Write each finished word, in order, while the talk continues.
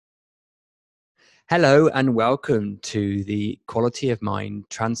Hello and welcome to the Quality of Mind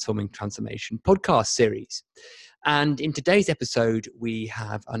Transforming Transformation podcast series. And in today's episode, we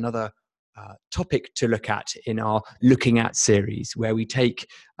have another topic to look at in our Looking At series, where we take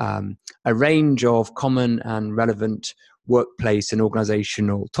a range of common and relevant workplace and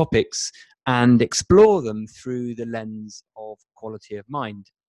organizational topics and explore them through the lens of quality of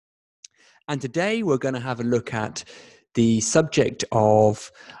mind. And today we're going to have a look at the subject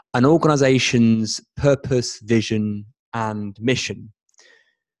of an organization's purpose, vision, and mission.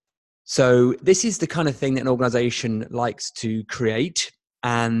 So this is the kind of thing that an organization likes to create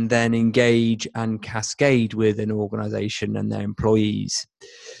and then engage and cascade with an organization and their employees.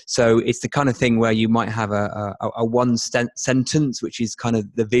 So it's the kind of thing where you might have a one sentence, which is kind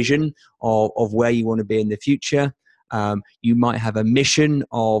of the vision of where you want to be in the future. You might have a mission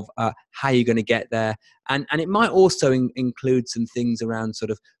of how you're going to get there. And it might also include some things around sort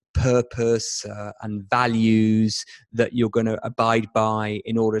of purpose and values that you're going to abide by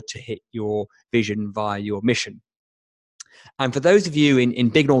in order to hit your vision via your mission. And for those of you in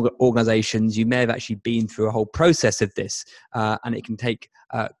big organizations, you may have actually been through a whole process of this, and it can take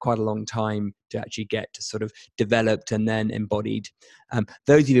quite a long time to actually get to sort of developed and then embodied.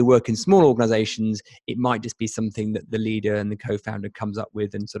 Those of you who work in small organizations, it might just be something that the leader and the co-founder comes up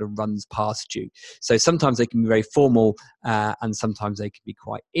with and sort of runs past you. So sometimes they can be very formal, and sometimes they can be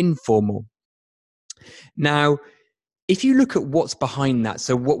quite informal. Now, if you look at what's behind that,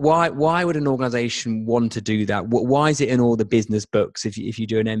 so why would an organization want to do that? Why is it in all the business books? If you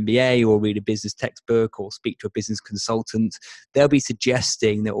do an MBA or read a business textbook or speak to a business consultant, they'll be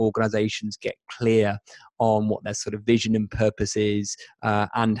suggesting that organizations get clear on what their sort of vision and purpose is,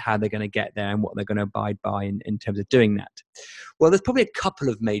 and how they're going to get there and what they're going to abide by in terms of doing that. Well, there's probably a couple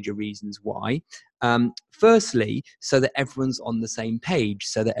of major reasons why. Firstly, so that everyone's on the same page,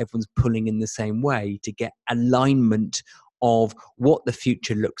 so that everyone's pulling in the same way to get alignment of what the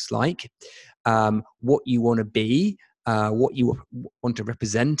future looks like, what you want to be, what you want to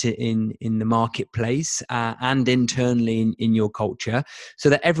represent in the marketplace, and internally in your culture, so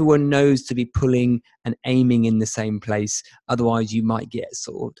that everyone knows to be pulling and aiming in the same place. Otherwise, you might get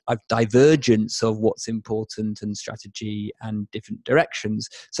sort of divergence of what's important and strategy and different directions.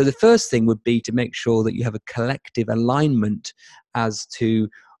 So the first thing would be to make sure that you have a collective alignment as to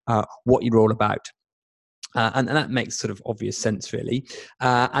what you're all about. And that makes sort of obvious sense, really.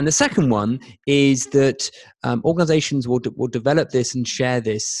 And the second one is that organizations will develop this and share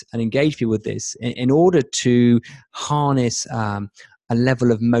this and engage people with this in order to harness a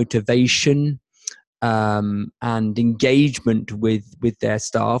level of motivation and engagement with their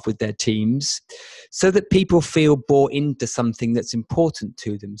staff, with their teams, so that people feel bought into something that's important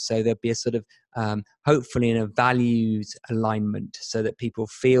to them. So there'll be a sort of hopefully in a values alignment, so that people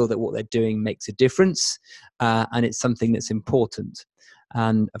feel that what they're doing makes a difference, and it's something that's important.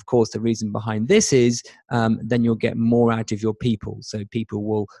 And of course, the reason behind this is then you'll get more out of your people. So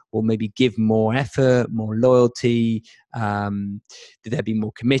people will maybe give more effort, more loyalty, they'll be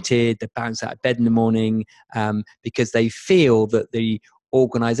more committed, they bounce out of bed in the morning, because they feel that the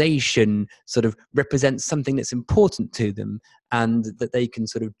organization sort of represents something that's important to them, and that they can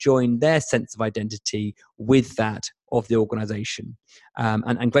sort of join their sense of identity with that of the organization.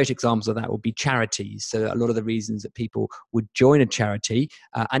 And great examples of that would be charities. So a lot of the reasons that people would join a charity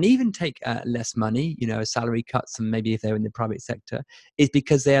and even take less money, a salary cuts, and maybe if they're in the private sector, is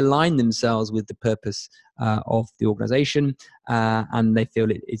because they align themselves with the purpose of the organization, and they feel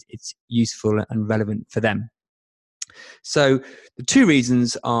it's useful and relevant for them. So the two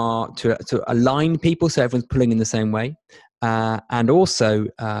reasons are to align people so everyone's pulling in the same way, and also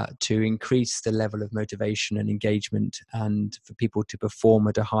to increase the level of motivation and engagement, and for people to perform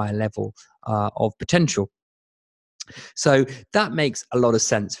at a higher level of potential. So that makes a lot of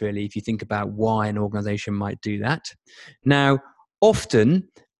sense, really, if you think about why an organization might do that. Now, often,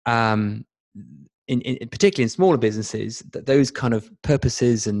 particularly in smaller businesses, that those kind of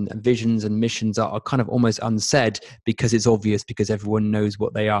purposes and visions and missions are kind of almost unsaid, because it's obvious, because everyone knows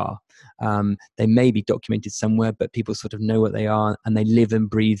what they are. They may be documented somewhere, but people sort of know what they are, and they live and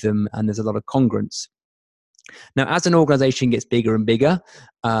breathe them, and there's a lot of congruence. Now, as an organization gets bigger and bigger,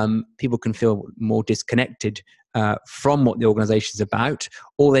 people can feel more disconnected from what the organization is about,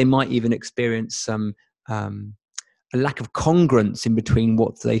 or they might even experience some a lack of congruence in between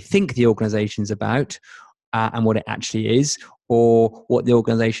what they think the organization is about and what it actually is, or what the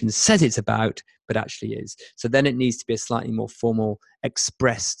organization says it's about but actually is. So then it needs to be a slightly more formal,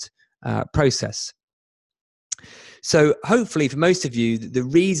 expressed process. So hopefully for most of you, the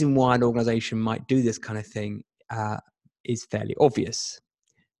reason why an organization might do this kind of thing is fairly obvious.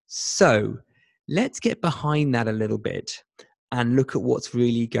 So let's get behind that a little bit and look at what's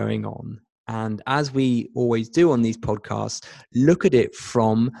really going on. And as we always do on these podcasts, look at it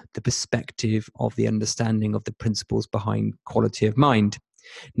from the perspective of the understanding of the principles behind quality of mind.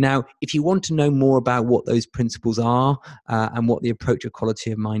 Now, if you want to know more about what those principles are and what the approach of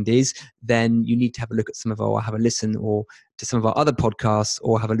quality of mind is, then you need to have a look at have a listen or to some of our other podcasts,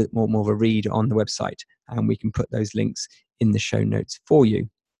 or have a little more of a read on the website. And we can put those links in the show notes for you.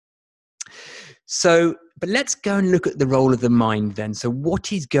 So, but let's go and look at the role of the mind then. So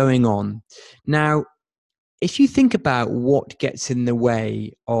what is going on? Now, if you think about what gets in the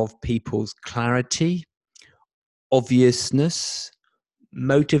way of people's clarity, obviousness,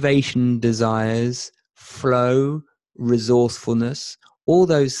 motivation, desires, flow, resourcefulness, all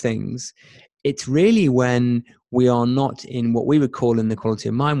those things, it's really when we are not in what we would call in the quality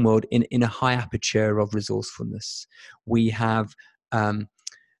of mind world in a high aperture of resourcefulness. We have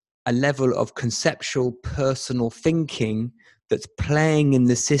a level of conceptual personal thinking that's playing in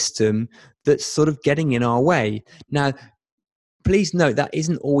the system that's sort of getting in our way. Now, please note that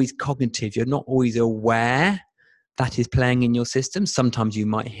isn't always cognitive. You're not always aware that is playing in your system. Sometimes you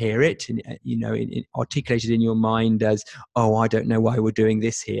might hear it, and articulated in your mind as, "Oh, I don't know why we're doing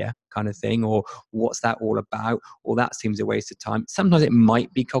this here," kind of thing, or "What's that all about?" Or "That seems a waste of time." Sometimes it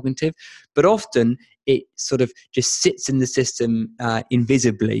might be cognitive, but often it sort of just sits in the system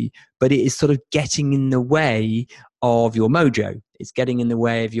invisibly, but it is sort of getting in the way of your mojo. It's getting in the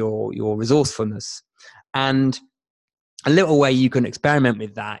way of your resourcefulness. And a little way you can experiment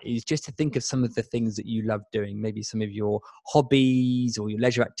with that is just to think of some of the things that you love doing, maybe some of your hobbies or your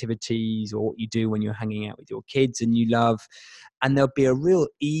leisure activities, or what you do when you're hanging out with your kids and you love, and there'll be a real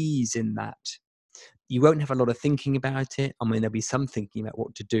ease in that. You won't have a lot of thinking about it. I mean, there'll be some thinking about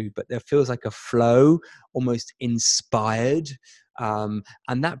what to do, but there feels like a flow, almost inspired.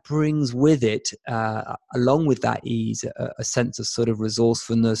 And that brings with it, along with that ease, a sense of sort of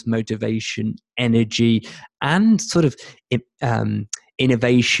resourcefulness, motivation, energy, and sort of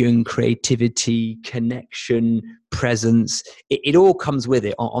innovation, creativity, connection, presence. It all comes with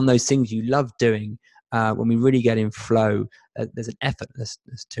it on those things you love doing. When we really get in flow, there's an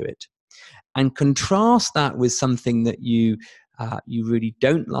effortlessness to it. And contrast that with something that you really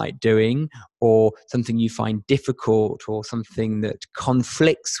don't like doing, or something you find difficult, or something that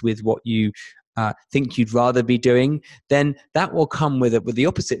conflicts with what you think you'd rather be doing, then that will come with the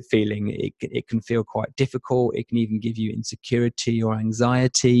opposite feeling. It can feel quite difficult. It can even give you insecurity or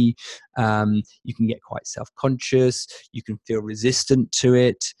anxiety. You can get quite self-conscious. You can feel resistant to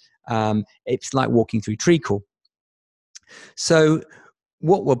it. It's like walking through treacle. So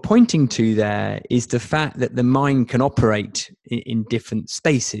what we're pointing to there is the fact that the mind can operate in different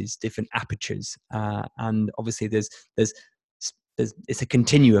spaces, different apertures, and obviously there's it's a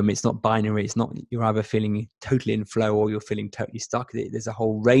continuum. It's not binary. It's not you're either feeling totally in flow or you're feeling totally stuck. There's a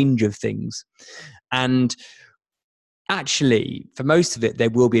whole range of things, and actually, for most of it, there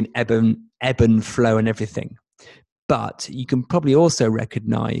will be an ebb and flow and everything. But you can probably also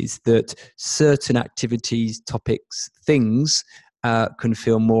recognize that certain activities, topics, things can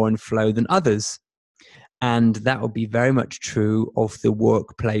feel more in flow than others. And that will be very much true of the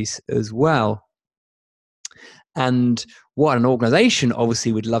workplace as well. And what an organization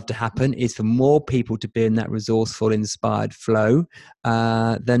obviously would love to happen is for more people to be in that resourceful, inspired flow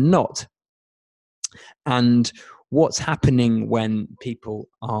than not. And what's happening when people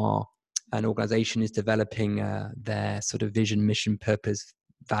are, an organization is developing their sort of vision, mission, purpose,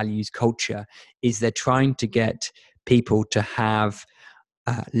 values, culture, is they're trying to get people to have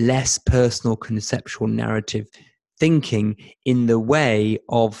less personal, conceptual, narrative thinking in the way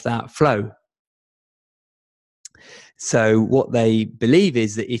of that flow. So what they believe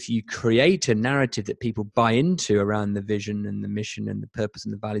is that if you create a narrative that people buy into around the vision and the mission and the purpose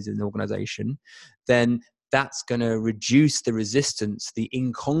and the values of an organization, then that's going to reduce the resistance, the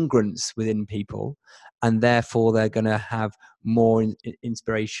incongruence within people, and therefore they're going to have more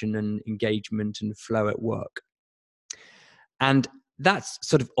inspiration and engagement and flow at work. And that's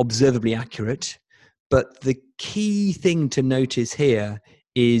sort of observably accurate. But the key thing to notice here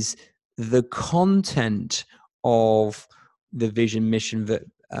is the content of the vision, mission,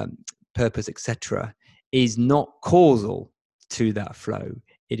 purpose, etc., is not causal to that flow.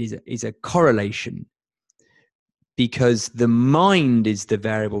 It is a correlation, because the mind is the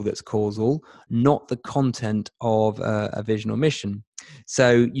variable that's causal, not the content of a vision or mission.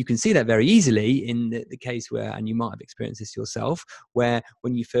 So you can see that very easily in the case where, and you might have experienced this yourself, where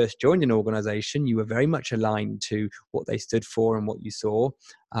when you first joined an organization, you were very much aligned to what they stood for and what you saw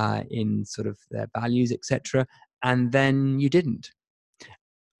in sort of their values, etc. And then you didn't.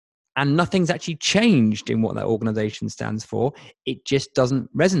 and nothing's actually changed in what that organization stands for. It just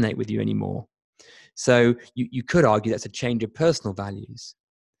doesn't resonate with you anymore. So you could argue that's a change of personal values.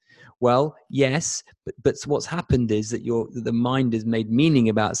 Well, yes, but what's happened is that the mind has made meaning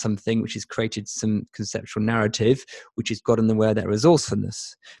about something, which has created some conceptual narrative, which has got in the way of that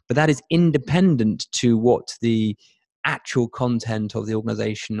resourcefulness. But that is independent to what the actual content of the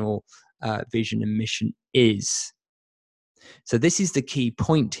organizational vision and mission is. So this is the key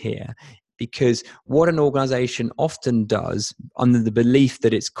point here, because what an organization often does, under the belief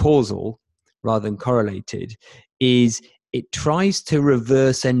that it's causal rather than correlated, is it tries to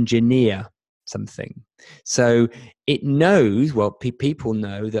reverse engineer something. So it knows, well, people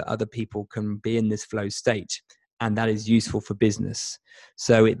know that other people can be in this flow state, and that is useful for business.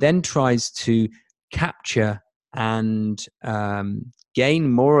 So it then tries to capture and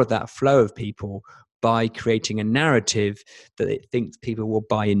gain more of that flow of people by creating a narrative that it thinks people will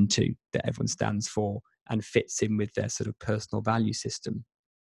buy into, that everyone stands for and fits in with their sort of personal value system.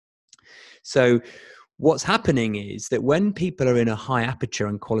 So what's happening is that when people are in a high aperture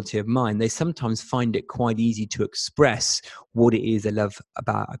and quality of mind, they sometimes find it quite easy to express what it is they love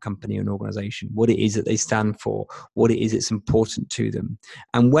about a company or an organization, what it is that they stand for, what it is that's important to them.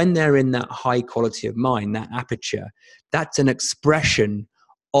 And when they're in that high quality of mind, that aperture, that's an expression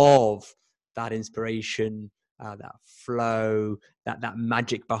of that inspiration, that flow, that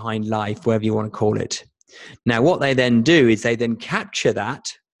magic behind life, whatever you want to call it. Now, what they then do is they then capture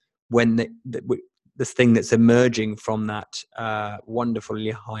that when the thing that's emerging from that wonderfully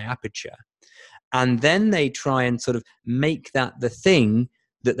high aperture. And then they try and sort of make that the thing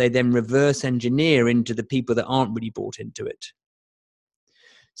that they then reverse engineer into the people that aren't really bought into it.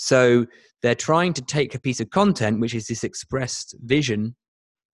 So they're trying to take a piece of content, which is this expressed vision,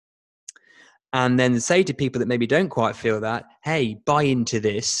 and then say to people that maybe don't quite feel that, hey, buy into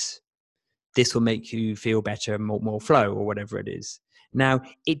this. This will make you feel better, more flow, or whatever it is. Now,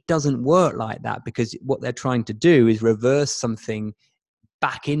 it doesn't work like that, because what they're trying to do is reverse something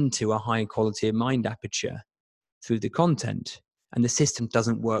back into a high quality of mind aperture through the content. And the system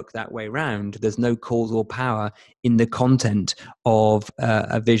doesn't work that way around. There's no causal power in the content of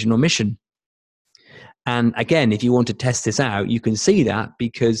a vision or mission. And again, if you want to test this out, you can see that,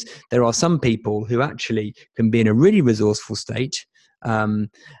 because there are some people who actually can be in a really resourceful state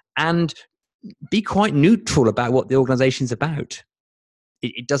and be quite neutral about what the organization's about.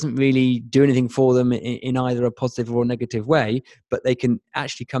 It doesn't really do anything for them in either a positive or a negative way, but they can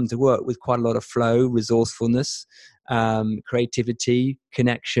actually come to work with quite a lot of flow, resourcefulness, creativity,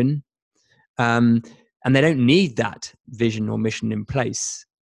 connection. And they don't need that vision or mission in place.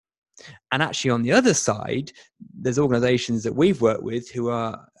 And actually, on the other side, there's organizations that we've worked with who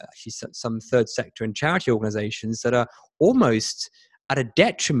are actually some third sector and charity organizations that are almost at a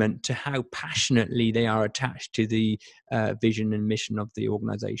detriment to how passionately they are attached to the vision and mission of the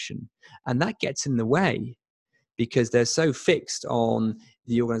organization. And that gets in the way, because they're so fixed on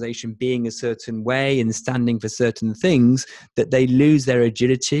the organization being a certain way and standing for certain things that they lose their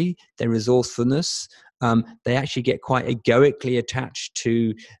agility, their resourcefulness. They actually get quite egoically attached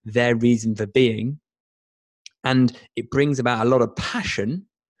to their reason for being. And it brings about a lot of passion,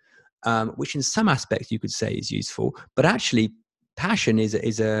 which in some aspects you could say is useful, but actually passion is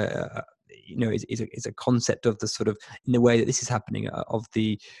a concept of the sort of, in the way that this is happening, of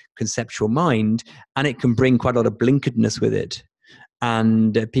the conceptual mind, and it can bring quite a lot of blinkeredness with it.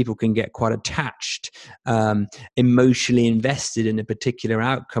 And people can get quite attached, emotionally invested in a particular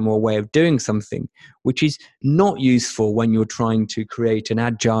outcome or way of doing something, which is not useful when you're trying to create an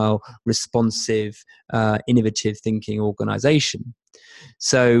agile, responsive, innovative thinking organization.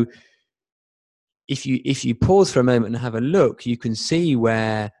 So if you pause for a moment and have a look, you can see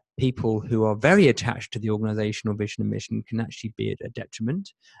where people who are very attached to the organizational vision and mission can actually be at a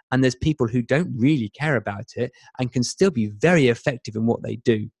detriment. And there's people who don't really care about it and can still be very effective in what they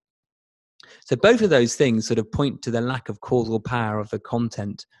do. So both of those things sort of point to the lack of causal power of the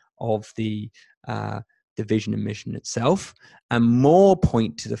content of the vision and mission itself, and more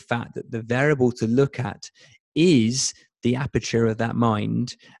point to the fact that the variable to look at is the aperture of that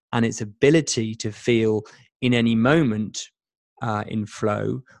mind and its ability to feel in any moment in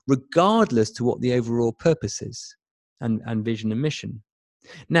flow, regardless to what the overall purpose is and vision and mission.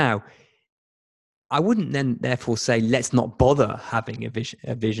 Now, I wouldn't then therefore say let's not bother having a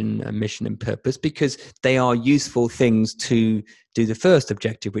vision, a mission and purpose, because they are useful things to do the first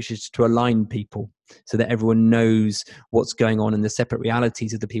objective, which is to align people so that everyone knows what's going on in the separate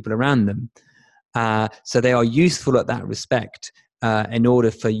realities of the people around them. So they are useful at that respect, in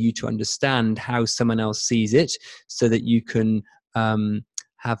order for you to understand how someone else sees it, so that you can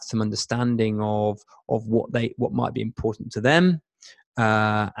have some understanding of what might be important to them,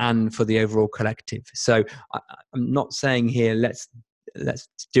 and for the overall collective. So I'm not saying here let's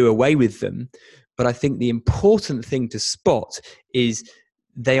do away with them, but I think the important thing to spot is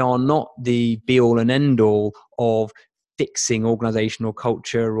they are not the be all and end all of fixing organizational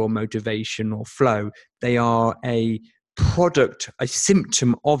culture or motivation or flow. They are a product, a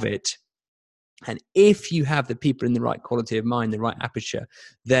symptom of it. And if you have the people in the right quality of mind, the right aperture,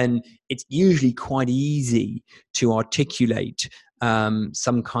 then it's usually quite easy to articulate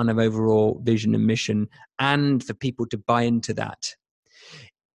some kind of overall vision and mission, and for people to buy into that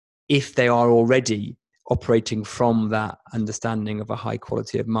if they are already operating from that understanding of a high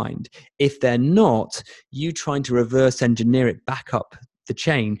quality of mind. If they're not, you trying to reverse engineer it back up the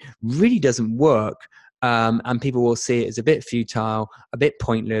chain really doesn't work. And people will see it as a bit futile, a bit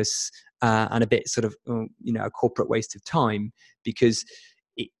pointless, and a bit sort of, a corporate waste of time, because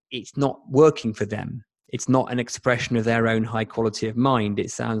it's not working for them. It's not an expression of their own high quality of mind.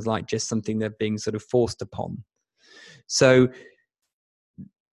 It sounds like just something they're being sort of forced upon. So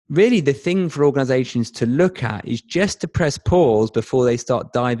really, the thing for organizations to look at is just to press pause before they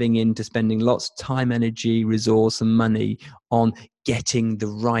start diving into spending lots of time, energy, resource, and money on getting the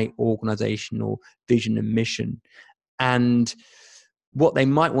right organizational vision and mission. And what they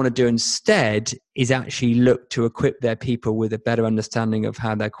might want to do instead is actually look to equip their people with a better understanding of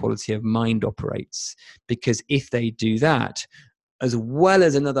how their quality of mind operates. Because if they do that, as well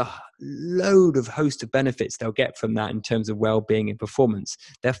as another load of host of benefits they'll get from that in terms of well-being and performance,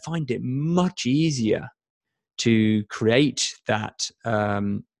 they'll find it much easier to create that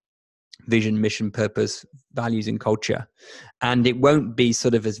vision, mission, purpose, values, and culture. And it won't be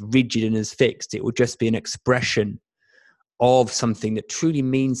sort of as rigid and as fixed. It will just be an expression of something that truly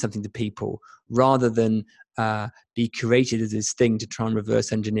means something to people, rather than be created as this thing to try and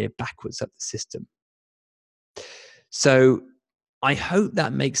reverse engineer backwards up the system. So I hope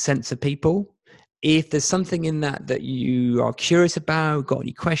that makes sense to people. If there's something in that you are curious about, got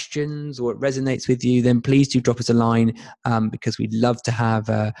any questions, or it resonates with you, then please do drop us a line, because we'd love to have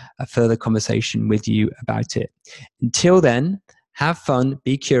a further conversation with you about it. Until then, have fun,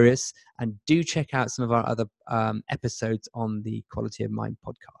 be curious, and do check out some of our other episodes on the Quality of Mind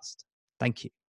podcast. Thank you.